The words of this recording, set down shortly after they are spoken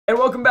And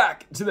welcome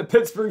back to the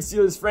Pittsburgh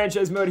Steelers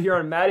franchise mode here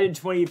on Madden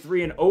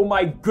 23. And oh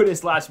my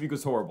goodness, last week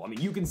was horrible. I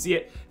mean, you can see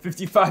it,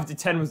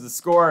 55-10 was the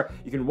score.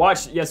 You can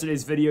watch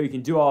yesterday's video, you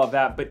can do all of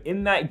that. But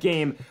in that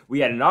game, we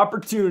had an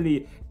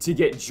opportunity to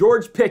get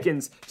George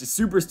Pickens to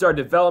superstar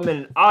development.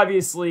 And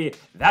obviously,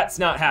 that's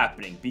not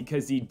happening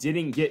because he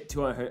didn't get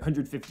to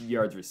 150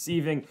 yards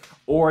receiving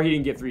or he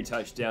didn't get 3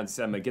 touchdowns.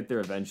 So I'm going to get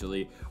there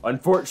eventually.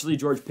 Unfortunately,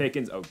 George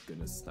Pickens, oh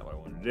goodness, that's not what I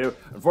wanted to do.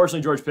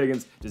 Unfortunately, George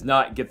Pickens does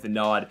not get the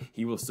nod.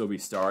 He will still be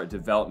star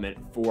development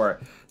for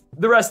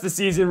the rest of the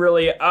season,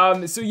 really.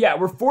 So yeah,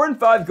 we're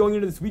 4-5 going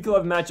into this Week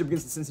 11 matchup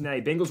against the Cincinnati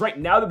Bengals. Right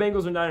now, the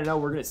Bengals are 9-0.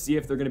 We're going to see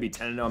if they're going to be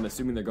 10-0. I'm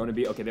assuming they're going to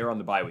be. Okay, they're on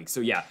the bye week.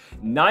 So yeah,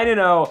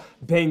 9-0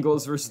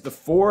 Bengals versus the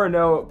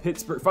 4-0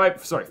 Pittsburgh.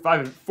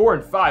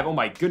 4-5. Oh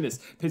my goodness,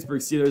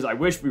 Pittsburgh Steelers. I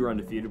wish we were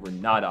undefeated. We're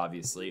not,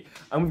 obviously.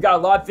 And we've got a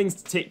lot of things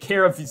to take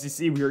care of. As you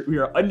see, we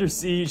are under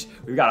siege.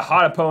 We've got a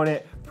hot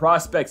opponent.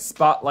 Prospect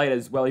spotlight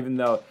as well, even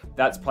though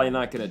that's probably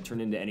not going to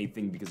turn into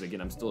anything because, again,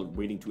 I'm still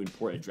waiting to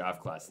import a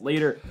draft class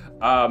later.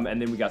 And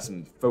then we got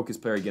some focus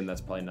player. Again,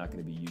 that's probably not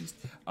going to be used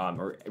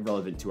or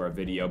relevant to our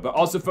video. But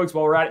also, folks,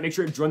 while we're at it, make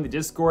sure to join the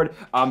Discord.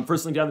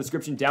 First link down in the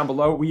description down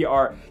below. We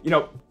are, we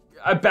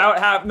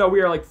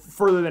are like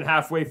further than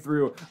halfway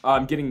through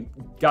getting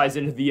guys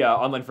into the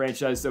online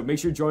franchise. So make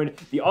sure to join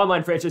the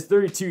online franchise.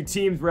 32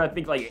 teams. We're at, I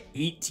think, like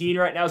 18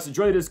 right now. So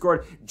join the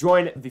Discord,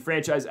 join the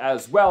franchise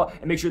as well,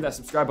 and make sure that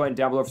subscribe button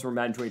down below for some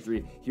Madden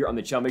 23 here on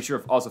the channel. Make sure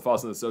to also follow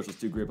us on the socials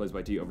too. Great Plays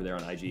by T over there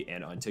on IG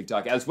and on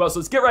TikTok as well. So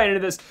let's get right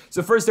into this.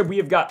 So first up, we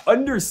have got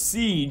Under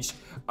Siege.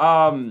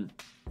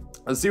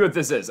 Let's see what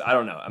this is. I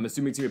don't know. I'm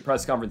assuming it's going to be a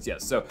press conference.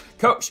 Yes. So,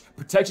 coach,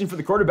 protection for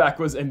the quarterback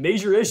was a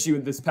major issue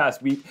in this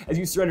past week as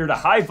you surrendered a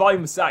high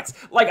volume of sacks.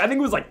 Like, I think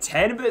it was like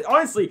 10, but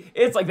honestly,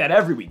 it's like that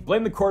every week.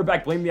 Blame the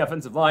quarterback, blame the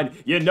offensive line.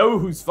 You know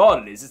whose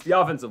fault it is. It's the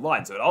offensive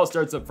line. So it all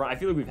starts up front. I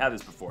feel like we've had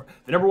this before.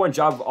 The number one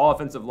job of all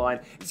offensive line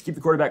is to keep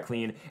the quarterback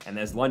clean. And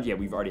there's yeah,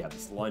 we've already had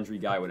this laundry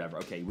guy, whatever.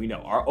 Okay, we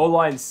know. Our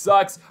O-line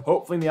sucks.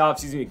 Hopefully in the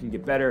offseason it can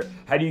get better.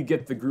 How do you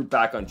get the group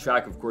back on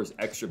track? Of course,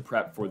 extra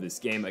prep for this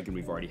game. Again,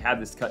 we've already had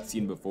this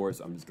cutscene before,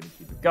 so I'm just going to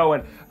keep it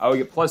going. We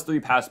get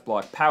 +3 pass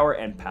block power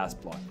and pass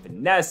block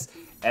finesse.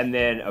 And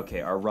then,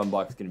 okay, our run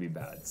block is going to be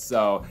bad.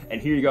 So,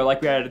 and here you go,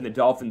 like we had in the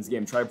Dolphins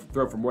game, try to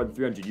throw for more than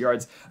 300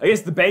 yards.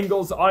 Against the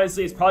Bengals,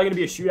 honestly, it's probably going to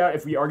be a shootout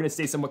if we are going to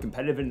stay somewhat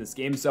competitive in this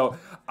game. So,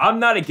 I'm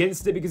not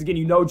against it because, again,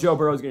 you know Joe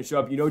Burrow is going to show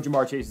up. You know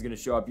Jamar Chase is going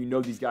to show up. You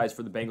know these guys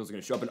for the Bengals are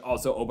going to show up. And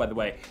also, oh, by the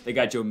way, they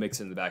got Joe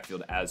Mixon in the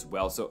backfield as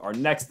well. So, our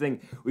next thing,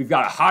 we've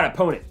got a hot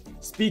opponent.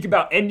 Speak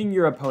about ending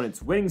your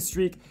opponent's winning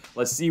streak.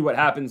 Let's see what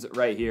happens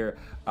right here.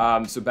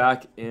 So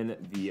back in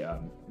the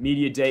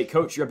media day,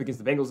 coach, you're up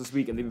against the Bengals this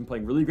week, and they've been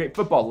playing really great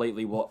football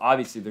lately. Well,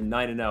 obviously, they're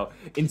 9-0.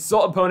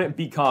 Insult opponent,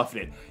 be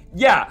confident.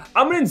 Yeah,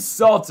 I'm going to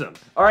insult them.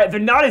 All right,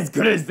 they're not as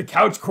good as the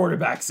couch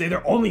quarterbacks say.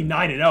 They're only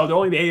 9-0. They're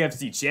only the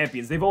AFC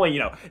champions. They've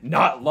only,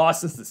 not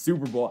lost since the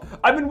Super Bowl.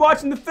 I've been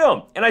watching the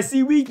film, and I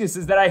see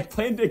weaknesses that I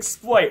plan to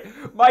exploit.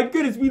 My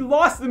goodness, we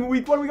lost them in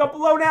week 1. We got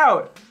blown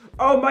out.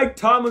 Oh, Mike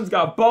Tomlin's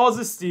got balls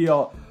of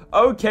steel.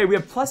 Okay, we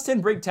have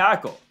 +10 break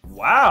tackle.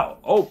 Wow.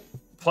 Oh,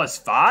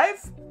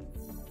 +5?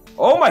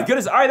 Oh my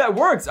goodness. All right, that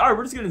works. All right,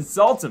 we're just going to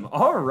insult him.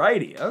 All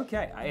righty.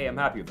 Okay, I am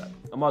happy with that.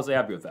 I'm honestly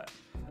happy with that.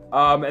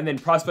 And then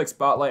prospect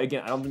spotlight.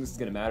 Again, I don't think this is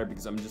going to matter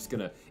because I'm just going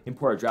to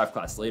import a draft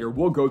class later.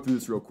 We'll go through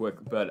this real quick.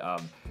 But,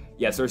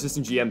 yeah, so our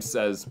assistant GM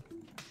says,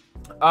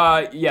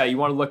 yeah, you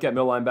want to look at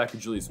middle linebacker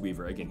Julius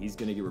Weaver. Again, he's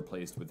going to get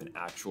replaced with an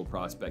actual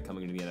prospect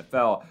coming into the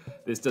NFL.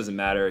 This doesn't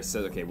matter. It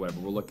says, okay,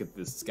 whatever. We'll look at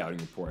this scouting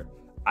report.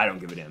 I don't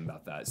give a damn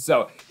about that.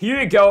 So here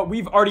you go.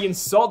 We've already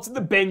insulted the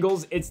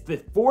Bengals. It's the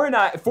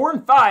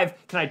 4-5.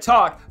 Can I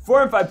talk?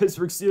 4-5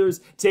 Pittsburgh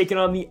Steelers taking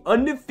on the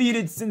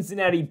undefeated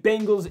Cincinnati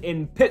Bengals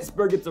in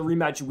Pittsburgh. It's a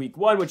rematch of week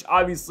 1, which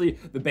obviously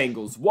the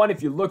Bengals won.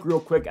 If you look real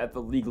quick at the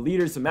league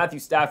leaders, so Matthew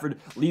Stafford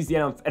leads the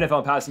NFL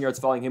in passing yards.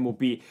 Following him will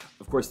be,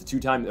 of course, both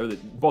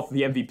of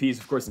the MVPs,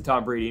 of course, and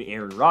Tom Brady and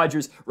Aaron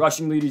Rodgers.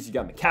 Rushing leaders, you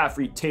got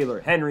McCaffrey,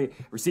 Taylor Henry.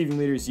 Receiving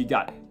leaders, you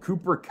got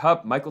Cooper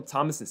Kupp, Michael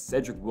Thomas, and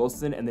Cedric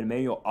Wilson, and then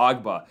Emmanuel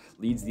Ogbah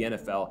leads the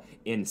NFL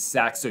in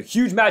sacks. So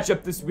huge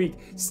matchup this week.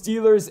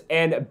 Steelers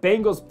and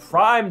Bengals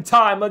prime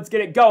time. Let's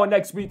get it going.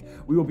 Next week,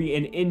 we will be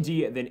in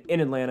Indy, then in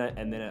Atlanta,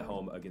 and then at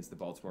home against the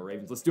Baltimore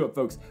Ravens. Let's do it,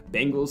 folks.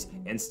 Bengals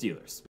and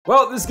Steelers.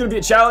 Well, this is going to be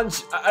a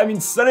challenge. I mean,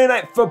 Sunday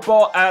Night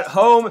Football at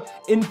home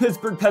in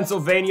Pittsburgh,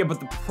 Pennsylvania. But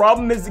the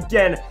problem is,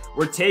 again,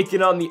 we're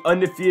taking on the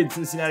undefeated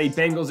Cincinnati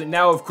Bengals. And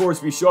now, of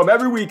course, we show them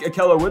every week.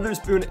 Ahkello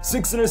Witherspoon,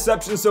 6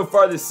 interceptions so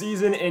far this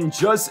season in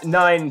just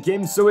 9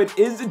 games. So it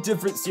is a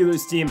different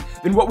Steelers team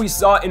than what we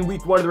saw in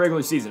week 1 of the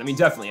regular season. I mean,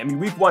 definitely. I mean,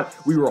 week 1,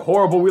 we were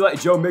horrible. We let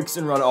Joe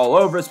Mixon run all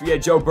over us. We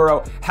had Joe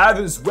Burrow have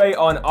his way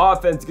on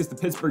offense against the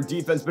Pittsburgh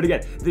defense. But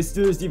again, this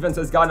Steelers defense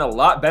has gotten a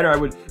lot better. I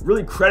would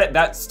really credit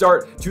that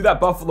start to that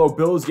Buffalo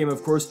Bills game,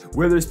 of course.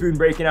 Witherspoon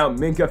breaking out,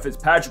 Minka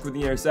Fitzpatrick with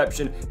the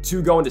interception,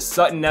 2 going to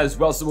Sutton as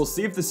well. So we'll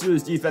see if the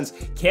Steelers defense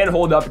defense can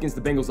hold up against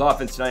the Bengals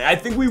offense tonight. I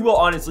think we will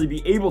honestly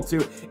be able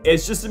to.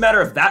 It's just a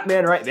matter of that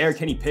man right there,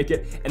 Kenny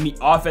Pickett, and the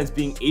offense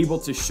being able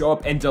to show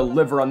up and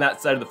deliver on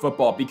that side of the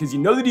football, because you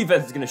know the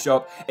defense is going to show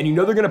up and you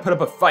know they're going to put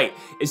up a fight.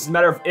 It's just a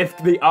matter of if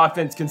the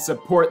offense can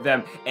support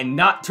them and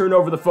not turn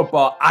over the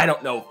football, I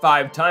don't know,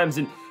 5 times.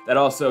 And that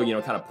also, you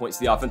know, kind of points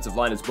to the offensive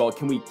line as well.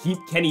 Can we keep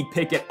Kenny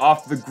Pickett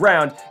off the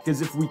ground?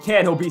 Because if we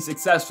can, he'll be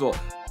successful.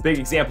 Big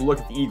example,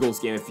 look at the Eagles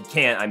game. If you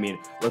can't, I mean,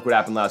 look what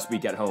happened last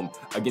week at home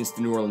against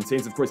the New Orleans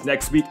Saints. Of course,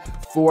 next week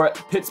for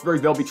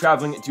Pittsburgh, they'll be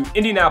traveling to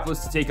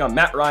Indianapolis to take on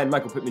Matt Ryan,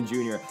 Michael Pittman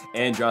Jr.,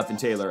 and Jonathan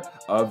Taylor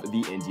of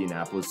the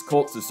Indianapolis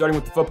Colts. So starting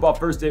with the football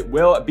first, it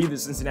will be the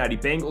Cincinnati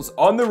Bengals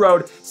on the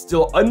road,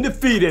 still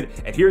undefeated.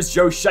 And here's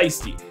Joe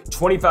Shiesty.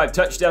 25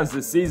 touchdowns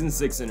this season,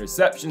 6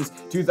 interceptions,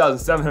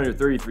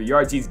 2,733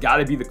 yards. He's got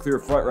to be the clear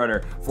front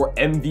runner for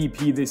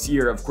MVP this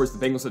year. Of course,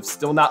 the Bengals have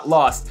still not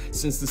lost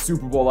since the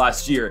Super Bowl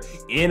last year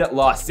in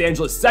Los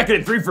Angeles. 2nd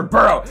and 3 for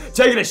Burrow,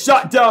 taking a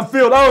shot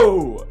downfield.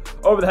 Oh,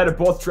 over the head of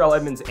both Terrell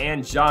Edmonds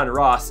and John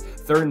Ross.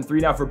 3rd and 3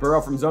 now for Burrow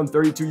from zone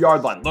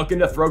 32-yard line. Looking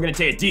to throw, going to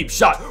take a deep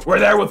shot. We're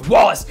there with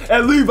Wallace,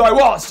 and Levi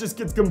Wallace just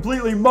gets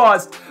completely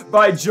mossed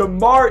by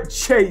Jamar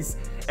Chase.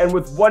 And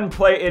with one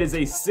play, it is a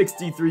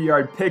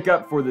 63-yard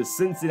pickup for the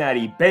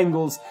Cincinnati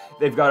Bengals.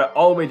 They've got it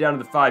all the way down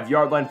to the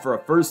 5-yard line for a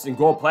 1st and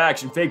goal. Play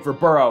action fake for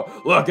Burrow.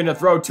 Looking to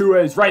throw to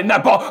his right, and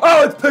that ball,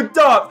 oh, it's picked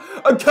up.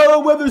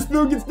 Akello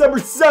Witherspoon gets number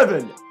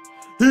 7.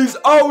 He's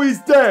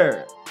always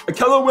there.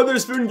 Akello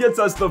Witherspoon gets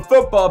us the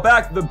football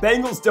back. The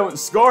Bengals don't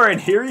score, and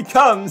here he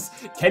comes,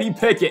 Kenny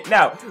Pickett.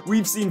 Now,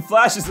 we've seen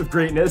flashes of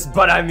greatness,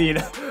 but I mean,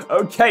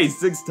 okay,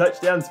 6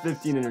 touchdowns,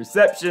 15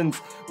 interceptions,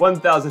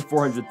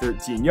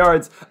 1,413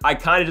 yards. I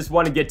kind of just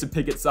want to get to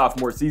Pickett's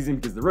sophomore season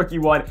because the rookie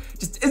one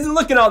just isn't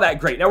looking all that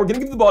great. Now, we're going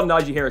to give the ball to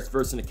Najee Harris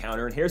first in a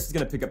counter, and Harris is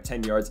going to pick up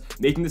 10 yards,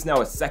 making this now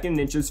a 2nd and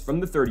inches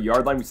from the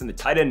 30-yard line. We send the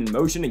tight end in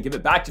motion and give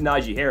it back to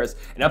Najee Harris,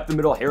 and up the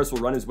middle, Harris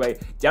will run his way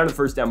down to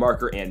the 1st down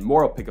marker, and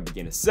Moore will pick up a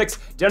gain of 6.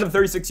 Down to the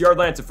 36-yard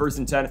line, it's a 1st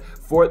and 10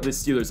 for the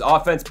Steelers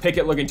offense.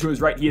 Pickett looking to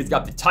his right. He has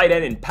got the tight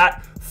end and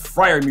Pat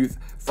Freiermuth.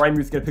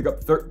 Freiermuth's going to pick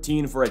up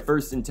 13 for a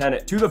 1st and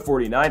 10 to the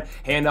 49.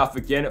 Handoff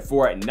again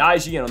for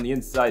Najee, and on the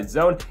inside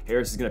zone,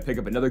 Harris is going to pick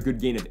up another good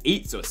gain of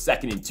 8, so a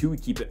 2nd and 2. We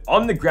keep it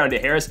on the ground to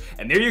Harris,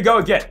 and there you go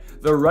again.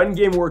 The run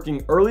game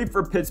working early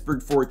for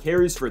Pittsburgh. 4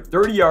 carries for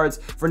 30 yards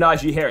for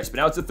Najee Harris, but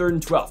now it's a 3rd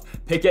and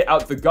 12. Pickett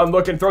out the gun,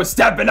 looking, throw,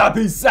 stepping up,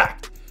 he's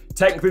sacked.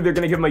 Technically, they're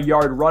going to give him a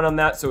yard run on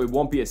that, so it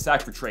won't be a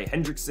sack for Trey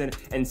Hendrickson.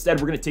 Instead,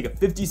 we're going to take a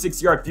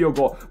 56-yard field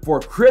goal for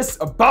Chris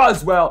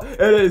Boswell.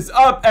 It is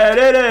up, and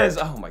it is,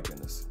 oh my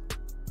goodness,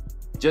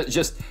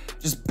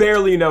 just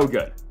barely no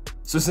good.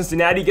 So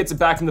Cincinnati gets it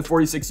back from the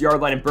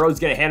 46-yard line, and Burrow's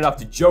going to hand it off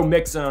to Joe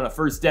Mixon on a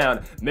 1st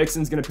down.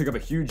 Mixon's going to pick up a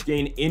huge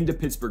gain into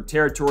Pittsburgh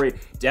territory,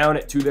 down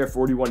to their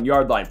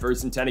 41-yard line.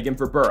 1st and 10 again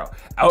for Burrow.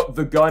 Out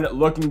the gun,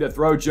 looking to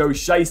throw. Joe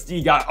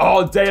Shiesty got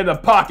all day in the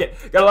pocket.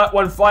 Got to let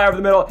one fly over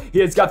the middle. He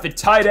has got the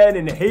tight end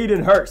and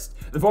Hayden Hurst.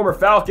 The former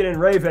Falcon and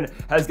Raven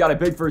has got a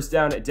big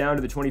 1st down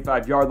to the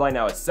 25-yard line.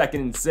 Now a 2nd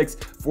and 6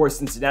 for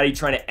Cincinnati,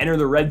 trying to enter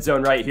the red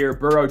zone right here.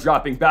 Burrow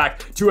dropping back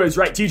to his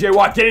right. TJ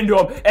Watt get into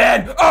him,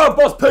 and oh,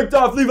 ball's picked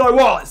off Levi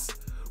Wallace.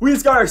 We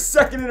just got our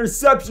 2nd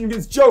interception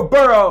against Joe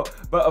Burrow,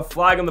 but a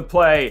flag on the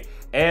play,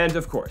 and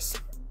of course,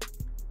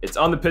 it's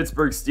on the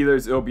Pittsburgh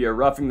Steelers. It'll be a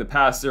roughing the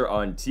passer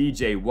on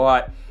TJ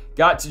Watt.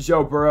 Got to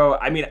Joe Burrow.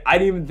 I mean, I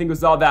didn't even think it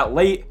was all that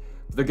late.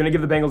 They're going to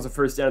give the Bengals a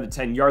 1st down at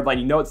the 10-yard line.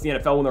 You know it's the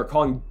NFL when they're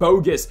calling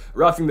bogus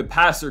roughing the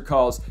passer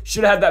calls.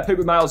 Should have had that pick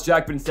with Myles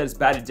Jack, but instead it's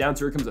batted down.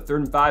 So here comes a 3rd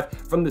and 5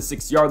 from the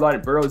 6-yard line.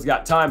 And Burrow's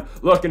got time,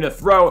 looking to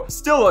throw,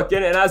 still looking.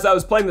 And as I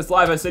was playing this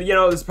live, I said, you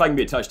know, this is probably going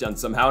to be a touchdown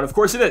somehow. And of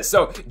course it is.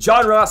 So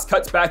John Ross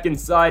cuts back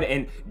inside,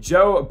 and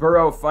Joe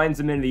Burrow finds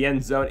him in the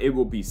end zone. It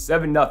will be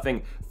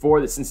 7-0 for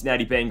the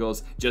Cincinnati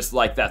Bengals, just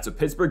like that. So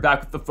Pittsburgh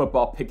back with the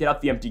football, picking out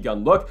the empty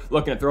gun look,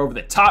 looking to throw over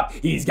the top.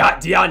 He's got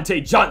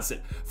Deontay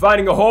Johnson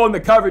finding a hole in the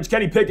coverage.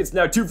 Kenny Pickett's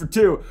now 2 for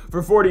 2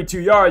 for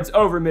 42 yards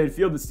over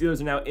midfield. The Steelers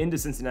are now into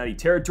Cincinnati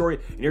territory,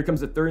 and here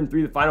comes the 3rd and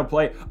 3, the final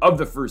play of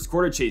the 1st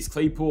quarter. Chase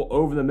Claypool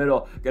over the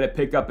middle, gonna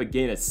pick up a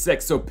gain of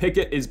 6. So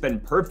Pickett has been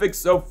perfect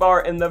so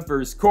far in the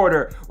 1st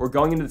quarter. We're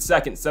going into the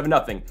 2nd,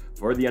 7-0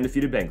 for the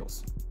undefeated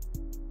Bengals.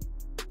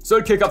 So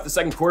to kick off the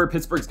 2nd quarter,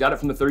 Pittsburgh's got it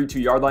from the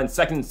 32-yard line.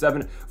 2nd and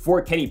 7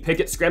 for Kenny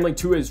Pickett, scrambling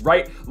to his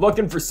right,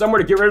 looking for somewhere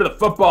to get rid of the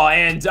football,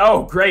 and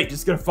oh great,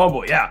 just gonna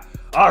fumble, yeah.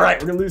 All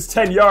right, we're gonna lose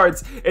 10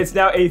 yards. It's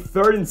now a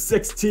 3rd and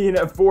 16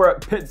 for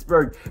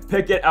Pittsburgh.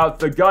 Pickett out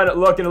the gun,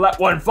 looking to let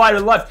one fly to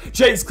the left.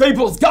 Chase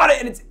Claypool's got it,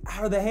 and it's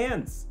out of the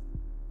hands.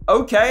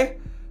 Okay.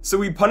 So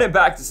we punt it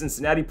back to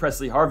Cincinnati.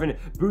 Presley Harvin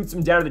boots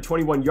him down to the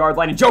 21-yard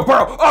line. And Joe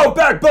Burrow, oh,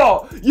 back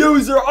ball,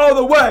 user all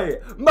the way.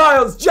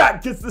 Myles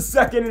Jack gets the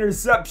 2nd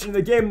interception of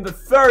the game, the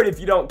 3rd if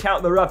you don't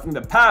count the roughing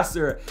the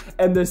passer.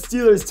 And the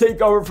Steelers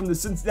take over from the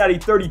Cincinnati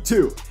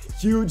 32.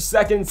 Huge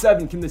 2nd and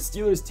 7. Can the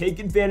Steelers take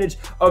advantage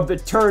of the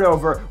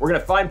turnover? We're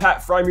going to find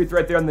Pat Freiermuth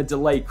right there on the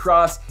delay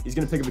cross. He's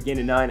going to pick up a gain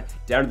of 9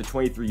 down to the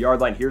 23-yard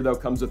line. Here, though,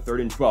 comes a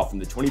 3rd and 12 from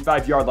the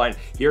 25-yard line.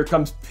 Here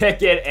comes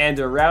Pickett, and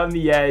around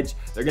the edge,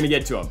 they're going to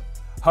get to him.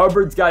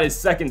 Hubbard's got his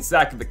second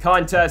sack of the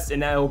contest, and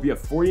now it will be a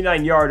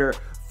 49-yarder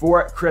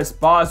for Chris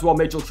Boswell.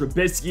 Mitchell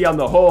Trubisky on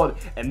the hold,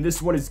 and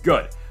this one is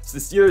good. So the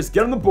Steelers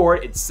get on the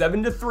board. It's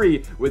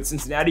 7-3 with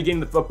Cincinnati getting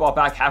the football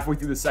back halfway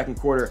through the second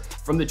quarter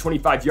from the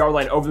 25-yard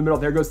line over the middle.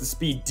 There goes the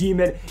speed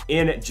demon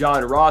in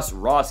John Ross.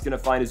 Ross going to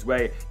find his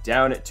way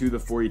down to the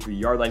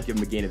 43-yard line, give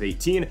him a gain of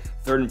 18.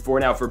 3rd and 4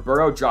 now for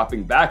Burrow,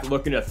 dropping back,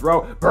 looking to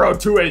throw. Burrow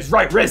to his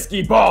right,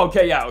 risky ball.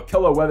 Okay, yeah,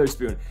 Killa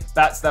Weatherspoon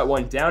bats that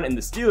one down, and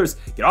the Steelers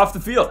get off the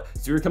field.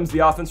 So here comes the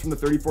offense from the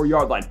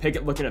 34-yard line.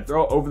 Pickett looking to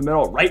throw over the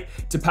middle, right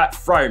to Pat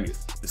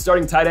Freiermuth. The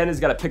starting tight end has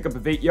got a pickup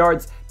of 8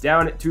 yards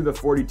down to the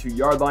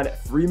 42-yard line.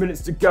 3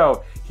 minutes to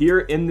go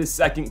here in the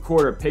second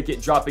quarter.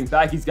 Pickett dropping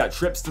back. He's got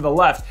trips to the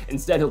left.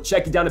 Instead, he'll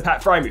check it down to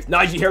Pat Freiermuth.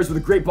 Najee Harris with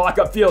a great block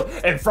upfield,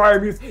 and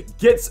Freiermuth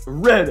gets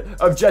rid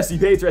of Jesse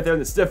Bates right there in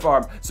the stiff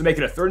arm. So make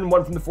it a 3rd and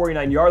 1 from the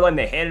 49-yard line.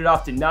 They hand it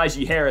off to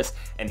Najee Harris,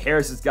 and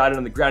Harris has got it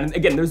on the ground. And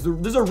again, there's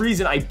a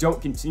reason I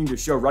don't continue to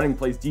show running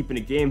plays deep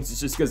into games.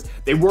 It's just because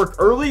they work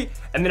early,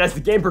 and then as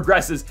the game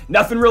progresses,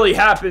 nothing really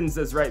happens.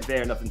 That's right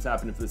there. Nothing's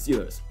happening for the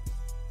Steelers.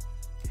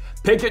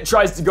 Pickett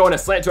tries to go in a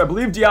slant to, I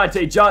believe,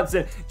 Deontay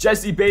Johnson.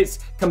 Jesse Bates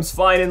comes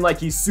flying in like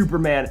he's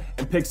Superman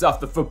and picks off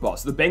the football.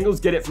 So the Bengals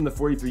get it from the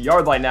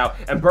 43-yard line now,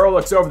 and Burrow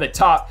looks over the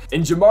top.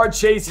 And Jamar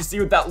Chase, you see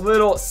with that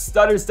little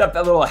stutter step,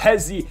 that little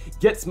hezzy,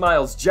 gets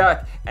Miles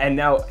Jack. And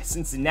now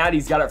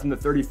Cincinnati's got it from the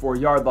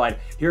 34-yard line.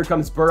 Here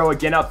comes Burrow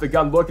again out the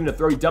gun, looking to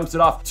throw. He dumps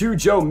it off to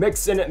Joe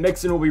Mixon.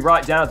 Mixon will be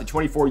brought down at the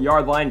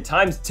 24-yard line.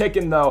 Time's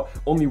ticking, though.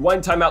 Only one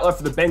timeout left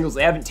for the Bengals.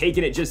 They haven't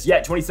taken it just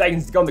yet. 20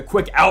 seconds to go on the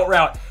quick out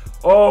route.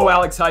 Oh,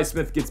 Alex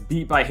Highsmith gets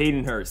beat by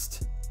Hayden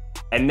Hurst.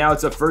 And now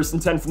it's a 1st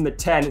and 10 from the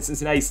 10.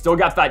 Cincinnati still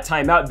got that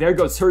timeout. There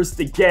goes Hurst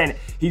again.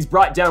 He's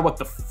brought down, what,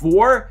 the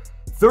 4?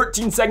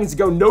 13 seconds to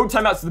go. No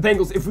timeouts for the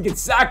Bengals. If we can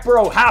sack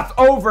Burrow half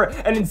over,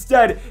 and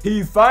instead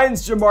he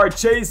finds Jamar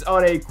Chase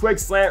on a quick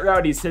slant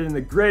route. He's hitting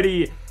the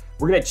gritty.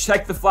 We're going to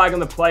check the flag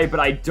on the play, but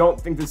I don't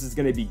think this is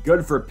going to be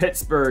good for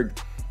Pittsburgh.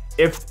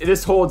 If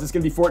this holds, it's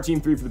going to be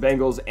 14-3 for the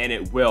Bengals, and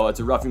it will.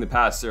 It's a roughing the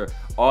passer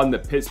on the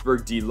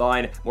Pittsburgh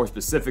D-line. More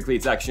specifically,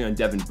 it's actually on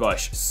Devin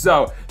Bush.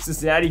 So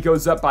Cincinnati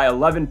goes up by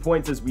 11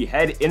 points as we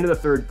head into the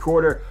third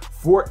quarter.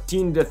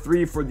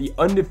 14-3 for the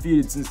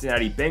undefeated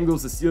Cincinnati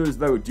Bengals. The Steelers,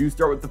 though, do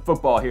start with the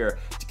football here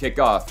to kick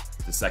off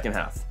the second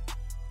half.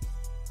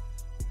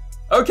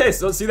 Okay,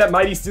 so let's see that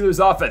mighty Steelers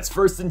offense.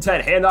 1st and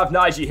 10, handoff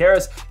Najee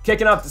Harris,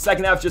 kicking off the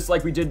second half just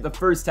like we did the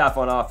first half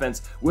on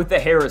offense with the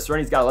Harris run.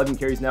 He's got 11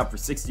 carries now for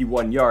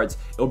 61 yards.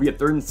 It'll be a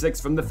 3rd and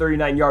 6 from the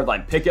 39-yard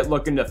line. Pickett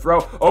looking to throw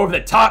over the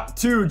top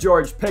to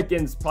George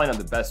Pickens. Probably not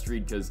the best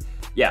read because,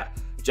 yeah,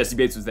 Jesse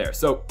Bates was there.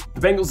 So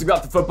the Bengals have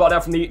got the football down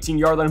from the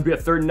 18-yard line. It'll be a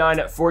 3rd and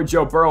 9 for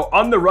Joe Burrow.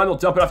 On the run, we'll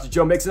dump it off to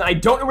Joe Mixon. I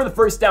don't know where the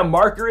first down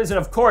marker is, and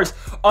of course,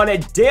 on a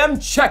damn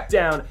check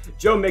down,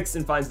 Joe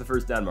Mixon finds the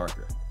first down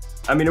marker.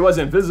 I mean, it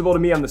wasn't visible to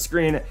me on the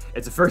screen.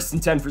 It's a 1st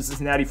and 10 for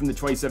Cincinnati from the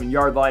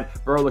 27-yard line.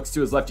 Burrow looks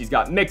to his left. He's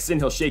got Mixon.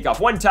 He'll shake off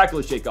 1 tackle.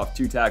 He'll shake off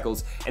 2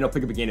 tackles, and he'll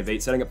pick up a gain of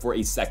 8, setting up for a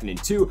 2nd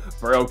and 2.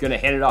 Burrow going to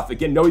hand it off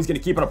again. No, he's going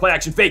to keep on a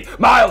play-action fake.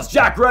 Miles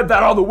Jack read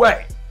that all the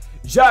way.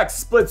 Jack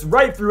splits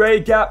right through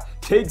A-gap,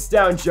 takes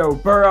down Joe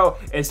Burrow.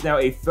 It's now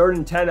a 3rd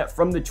and 10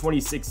 from the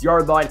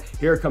 26-yard line.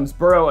 Here comes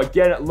Burrow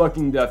again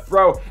looking to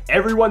throw.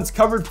 Everyone's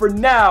covered for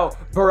now.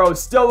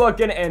 Burrow's still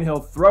looking, and he'll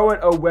throw it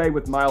away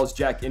with Miles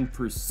Jack in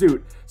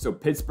pursuit. So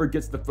Pittsburgh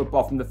gets the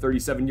football from the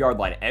 37-yard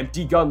line.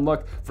 Empty gun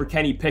look for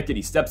Kenny Pickett.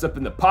 He steps up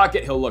in the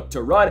pocket. He'll look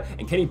to run,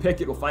 and Kenny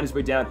Pickett will find his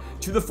way down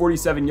to the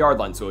 47-yard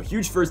line. So a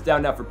huge first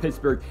down now for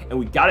Pittsburgh, and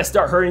we got to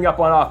start hurrying up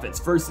on offense.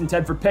 1st and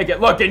 10 for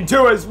Pickett. Looking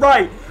to his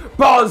right.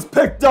 Ball is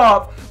picked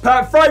off.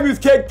 Pat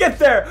Freiermuth can't get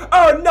there.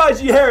 Oh,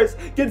 Najee Harris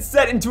gets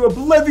set into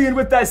oblivion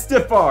with that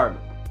stiff arm.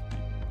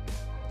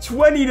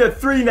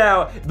 20-3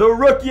 now. The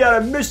rookie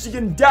out of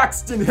Michigan,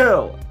 Daxton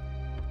Hill.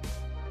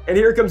 And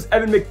here comes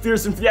Evan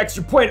McPherson for the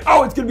extra point.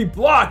 Oh, it's going to be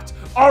blocked.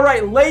 All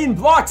right, Lane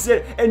blocks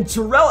it, and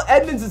Terrell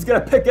Edmonds is going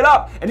to pick it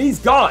up, and he's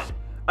gone.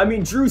 I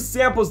mean, Drew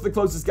Sample's the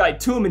closest guy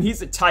to him, and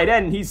he's a tight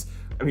end, and he's,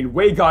 I mean,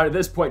 way gone at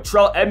this point.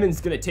 Terrell Edmonds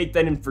is going to take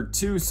that in for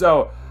 2,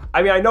 so,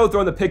 I mean, I know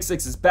throwing the pick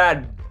 6 is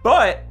bad,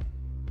 but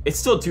it's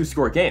still a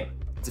 2-score game.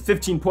 It's a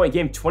 15-point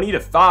game,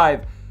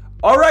 20-5.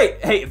 All right,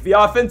 hey, if the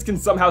offense can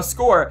somehow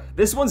score,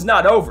 this one's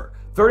not over.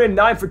 3rd and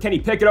 9 for Kenny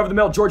Pickett over the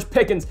middle. George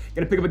Pickens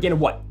going to pick up a gain of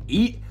what,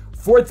 8?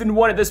 4th and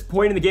 1 at this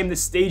point in the game,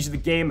 this stage of the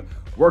game,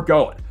 we're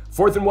going.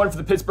 4th and 1 for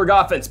the Pittsburgh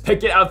offense.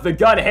 Pickett out the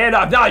gun,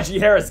 handoff, Najee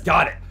Harris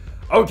got it.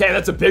 Okay,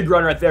 that's a big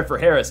run right there for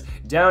Harris.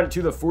 Down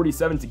to the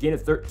 47 to gain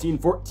of 13,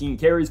 14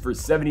 carries for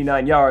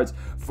 79 yards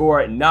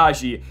for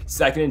Najee.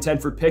 2nd and 10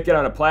 for Pickett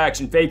on a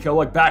play-action fake. He'll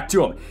look back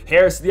to him.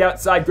 Harris to the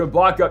outside, good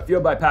block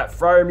upfield by Pat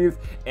Freiermuth,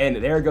 and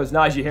there goes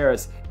Najee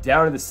Harris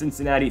down to the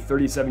Cincinnati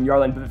 37-yard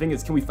line. But the thing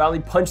is, can we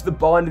finally punch the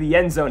ball into the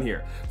end zone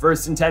here?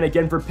 1st and 10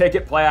 again for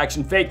Pickett,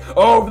 play-action fake.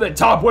 Over the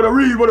top, what a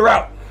read, what a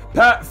route.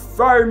 Pat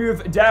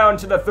Freiermuth down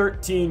to the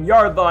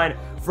 13-yard line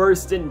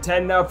First and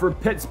 10 now for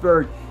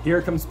Pittsburgh.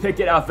 Here comes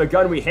Pickett out the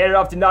gun. We hand it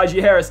off to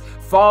Najee Harris,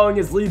 following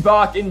his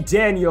Liebach and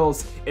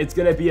Daniels. It's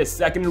going to be a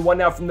 2nd and 1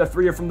 now from the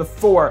 3 or from the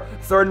 4.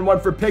 3rd and 1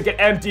 for Pickett,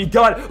 empty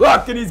gun.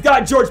 Look, and he's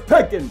got George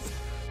Pickens.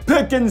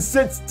 Pickens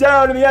sits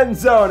down in the end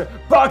zone,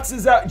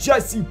 boxes out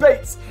Jesse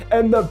Bates,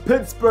 and the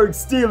Pittsburgh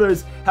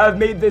Steelers have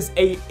made this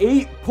a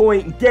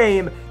 8-point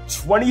game,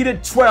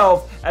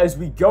 20-12, as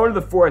we go into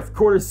the 4th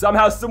quarter.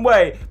 Somehow, some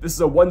way, this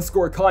is a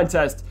 1-score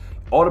contest,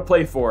 all to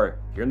play for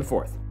here in the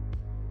 4th.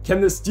 Can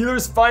the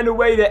Steelers find a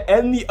way to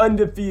end the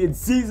undefeated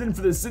season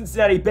for the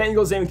Cincinnati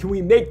Bengals? And can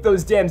we make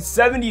those damn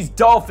 70s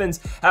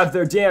Dolphins have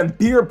their damn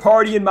beer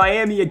party in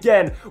Miami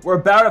again? We're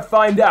about to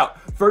find out.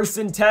 1st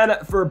and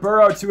 10 for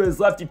Burrow to his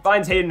left. He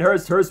finds Hayden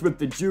Hurst. Hurst with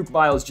the juke.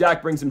 Miles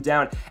Jack brings him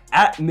down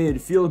at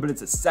midfield, but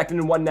it's a 2nd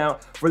and 1 now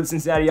for the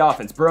Cincinnati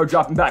offense. Burrow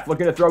dropping back,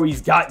 looking to throw.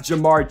 He's got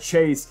Jamar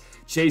Chase.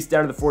 Chase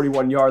down to the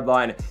 41-yard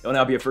line. It'll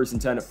now be a 1st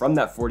and 10 from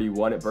that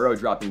 41. Burrow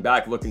dropping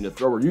back, looking to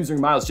throw. We're using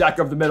Miles Jack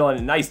over the middle, and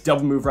a nice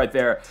double move right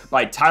there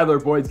by Tyler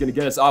Boyd's going to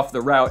get us off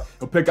the route.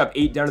 He'll pick up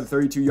 8 down to the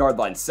 32-yard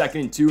line.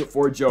 2nd and 2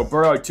 for Joe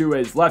Burrow to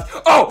his left.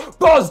 Oh,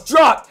 ball's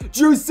dropped.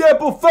 Drew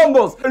Sample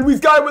fumbles, and we've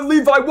got it with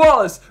Levi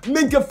Wallace.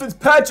 Minka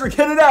Fitzpatrick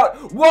hit it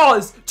out.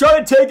 Wallace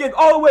trying to take it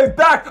all the way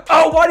back.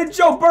 Oh, why did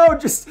Joe Burrow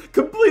just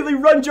completely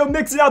run Joe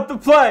Mixon out the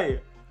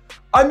play?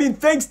 I mean,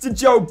 thanks to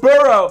Joe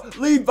Burrow,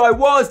 Levi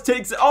Wallace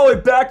takes it all the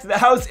way back to the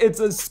house. It's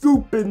a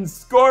scoop and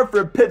score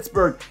for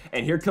Pittsburgh.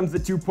 And here comes the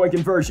 2-point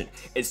conversion.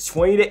 It's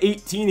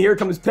 20-18. Here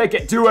comes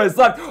Pickett to his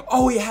left.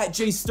 Oh, he had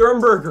Jay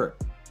Sternberger.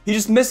 He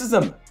just misses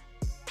him.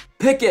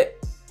 Pickett.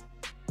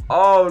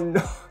 Oh,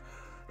 no.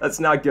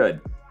 That's not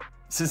good.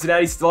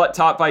 Cincinnati still at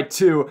top by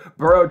 2.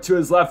 Burrow to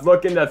his left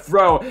looking to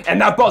throw,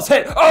 and that ball's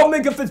hit. Oh,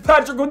 Minka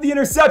Fitzpatrick with the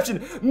interception.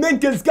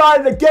 Minka's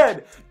got it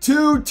again.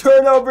 2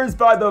 turnovers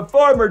by the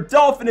former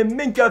Dolphin and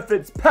Minka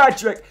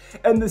Fitzpatrick,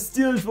 and the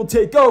Steelers will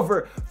take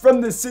over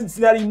from the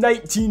Cincinnati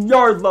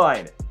 19-yard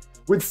line.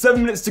 With 7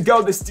 minutes to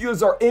go, the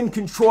Steelers are in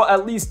control,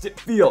 at least it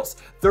feels.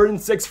 3rd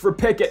and 6 for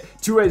Pickett.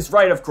 To his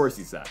right, of course,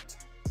 he's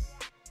sacked.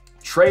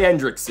 Trey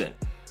Hendrickson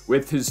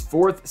with his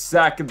 4th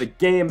sack of the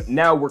game.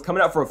 Now we're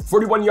coming out for a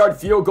 41-yard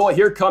field goal.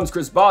 Here comes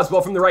Chris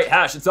Boswell from the right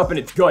hash. It's up and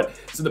it's good.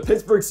 So the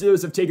Pittsburgh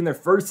Steelers have taken their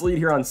first lead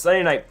here on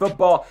Sunday Night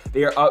Football.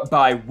 They are up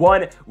by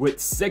 1 with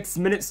 6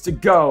 minutes to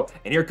go.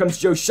 And here comes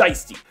Joe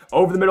Shiesty.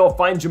 Over the middle,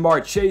 find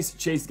Jamar Chase.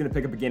 Chase is going to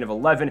pick up a gain of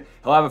 11.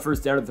 He'll have a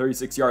 1st down to the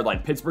 36-yard line.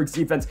 Pittsburgh's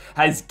defense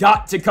has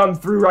got to come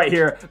through right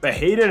here. But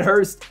Hayden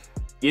Hurst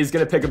is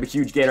going to pick up a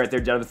huge gain right there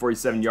down to the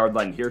 47-yard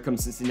line. Here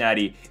comes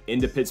Cincinnati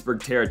into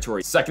Pittsburgh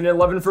territory. 2nd and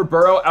 11 for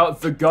Burrow,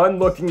 out the gun,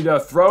 looking to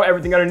throw.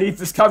 Everything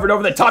underneath is covered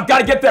over the top. Got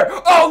to get there.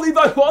 Oh,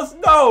 Levi Wallace,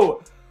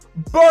 no!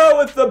 Burrow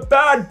with the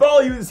bad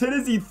ball. He was hit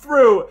as he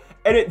threw,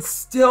 and it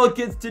still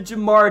gets to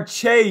Jamar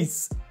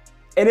Chase.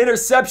 An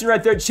interception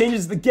right there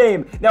changes the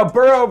game. Now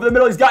Burrow over the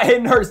middle. He's got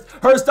Hayden Hurst.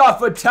 Hurst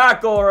off a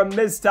tackle or a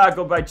missed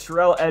tackle by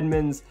Terrell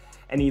Edmonds,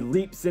 and he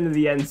leaps into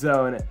the end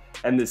zone,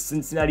 and the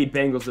Cincinnati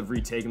Bengals have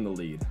retaken the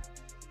lead.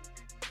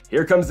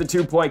 Here comes the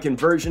 2-point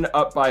conversion,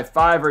 up by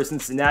 5 for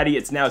Cincinnati.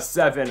 It's now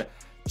 7.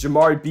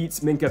 Jamar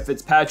beats Minka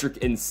Fitzpatrick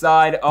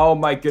inside. Oh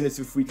my goodness,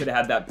 if we could have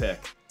had that pick.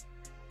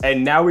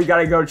 And now we got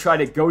to go try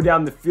to go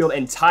down the field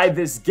and tie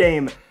this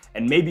game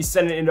and maybe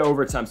send it into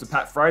overtime. So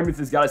Pat Freiermuth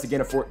has got us again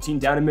a 14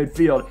 down in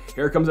midfield.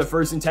 Here comes a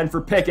 1st and 10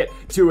 for Pickett.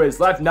 To his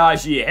left,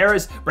 Najee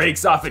Harris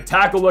breaks off a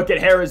tackle. Look at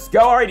Harris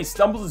go. All right, he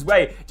stumbles his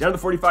way down to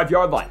the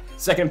 45-yard line.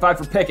 2nd and 5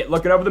 for Pickett.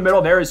 Looking over the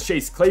middle, there is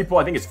Chase Claypool.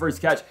 I think his first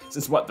catch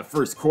since, what, the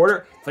 1st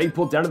quarter?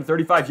 Claypool down to the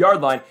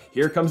 35-yard line.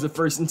 Here comes the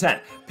 1st and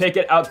 10.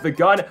 Pickett out the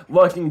gun,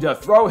 looking to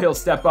throw. He'll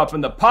step up in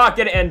the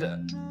pocket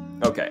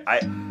and... Okay,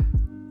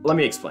 let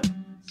me explain.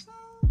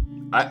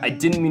 I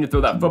didn't mean to throw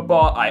that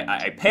football.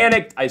 I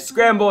panicked. I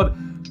scrambled.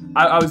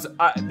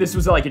 This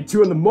was like at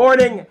 2 in the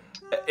morning.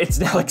 It's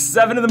now like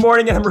 7 in the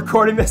morning and I'm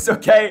recording this,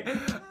 okay?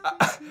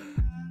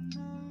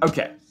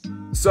 Okay.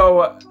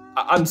 So,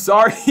 I'm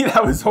sorry.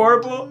 That was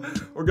horrible.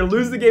 We're going to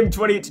lose the game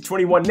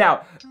 28-21.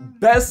 Now,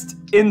 best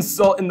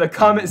insult in the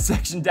comment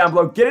section down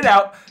below. Get it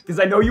out, because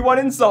I know you want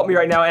to insult me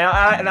right now,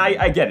 and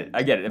I get it.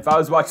 I get it. If I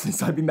was watching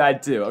this, I'd be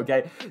mad too,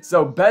 okay?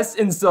 So, best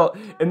insult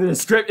in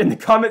the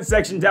comment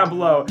section down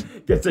below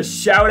gets a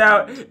shout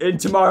out in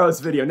tomorrow's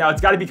video. Now,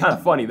 it's got to be kind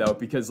of funny, though,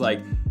 because, like,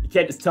 you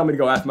can't just tell me to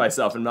go after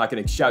myself. I'm not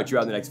going to shout you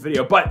out in the next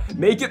video, but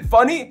make it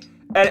funny.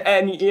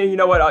 And you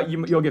know what?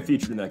 You'll get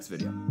featured in the next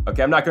video.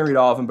 Okay, I'm not going to read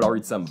all of them, but I'll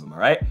read some of them, all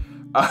right?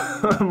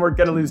 We're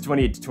going to lose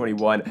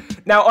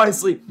 28-21. Now,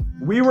 honestly,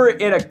 we were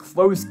in a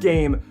close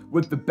game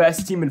with the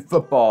best team in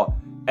football,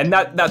 and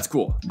that's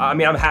cool. I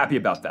mean, I'm happy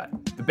about that.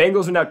 The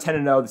Bengals are now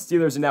 10-0. The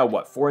Steelers are now,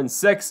 what,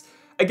 4-6?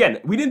 again,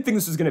 we didn't think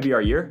this was going to be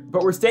our year,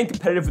 but we're staying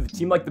competitive with a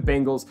team like the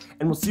Bengals,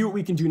 and we'll see what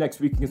we can do next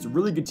week against a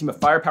really good team of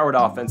firepowered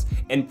offense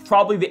and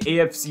probably the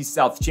AFC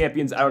South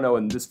champions. I don't know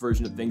in this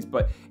version of things,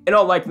 but in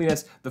all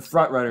likeliness, the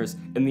front runners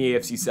in the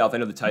AFC South. I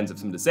know the Titans have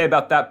something to say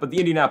about that, but the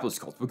Indianapolis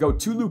Colts. We'll go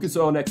to Lucas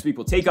Oil next week.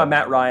 We'll take on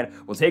Matt Ryan.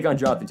 We'll take on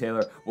Jonathan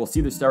Taylor. We'll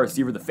see the star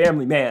receiver, the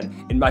family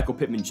man, in Michael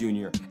Pittman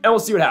Jr., and we'll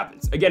see what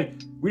happens. Again,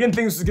 we didn't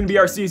think this was going to be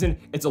our season.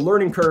 It's a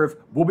learning curve.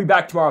 We'll be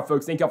back tomorrow,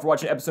 folks. Thank y'all for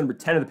watching episode number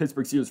 10 of the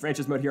Pittsburgh Steelers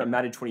franchise mode here on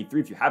Madden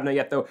 23. If you haven't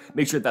yet, though,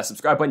 make sure to hit that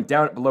subscribe button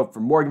down below for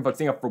more. Thank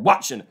y'all for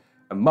watching.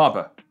 And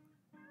Mamba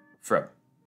forever.